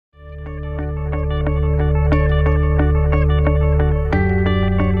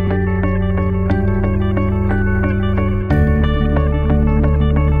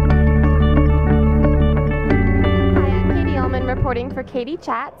for Cody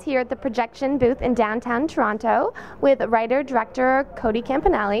Chats here at the projection booth in downtown Toronto with writer-director Cody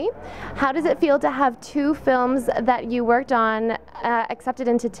Campanale. How does it feel to have two films that you worked on accepted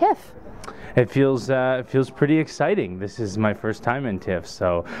into TIFF? It feels pretty exciting. This is my first time in TIFF.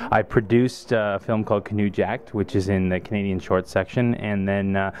 So I produced a film called Canoejacked, which is in the Canadian short section, and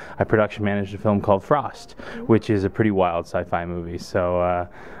then I production managed a film called Frost, which is a pretty wild sci-fi movie. So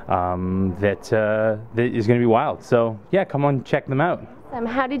that is going to be wild. So yeah, come on, check them out.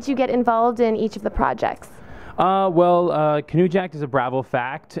 How did you get involved in each of the projects? Canoejacked is a Bravo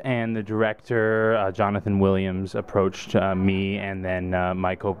fact, and the director, Jonathan Williams, approached me and then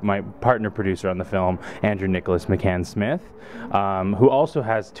my partner producer on the film, Andrew Nicholas McCann-Smith, who also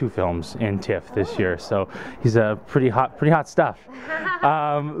has 2 films in TIFF this year, so he's pretty hot stuff.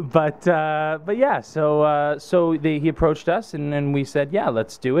 But yeah, so he approached us, and we said, yeah,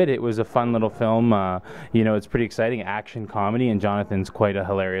 let's do it. It was a fun little film. You know, it's pretty exciting, action comedy, and Jonathan's quite a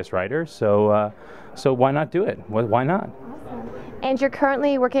hilarious writer, so why not do it? Why not? And you're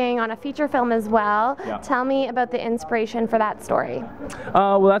currently working on a feature film as well. Yeah. Tell me about the inspiration for that story.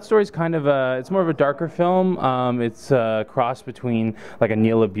 Well, that story's kind of it's more of a darker film. It's a cross between like a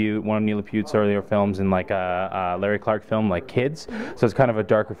Neil LaBute, one of Neil LaBute's earlier films, and like a Larry Clark film like Kids. So it's kind of a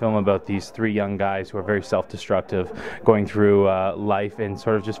darker film about these 3 young guys who are very self-destructive, going through life and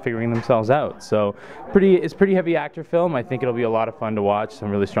sort of just figuring themselves out. So it's pretty heavy actor film. I think it'll be a lot of fun to watch, some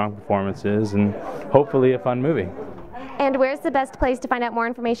really strong performances, and hopefully a fun movie. And where's the best place to find out more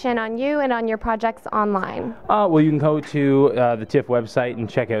information on you and on your projects online? Well, you can go to the TIFF website and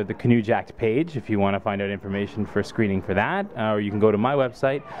check out the Canoejacked page if you want to find out information for screening for that. Or you can go to my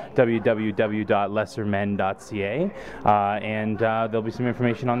website, www.lessermen.ca, and there'll be some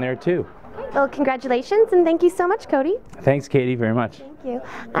information on there too. Well, congratulations, and thank you so much, Cody. Thanks, Katie, very much. Thank you.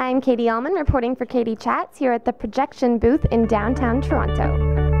 I'm Katie Uhlmann, reporting for Cody Chats here at the projection booth in downtown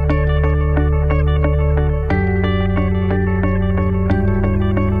Toronto.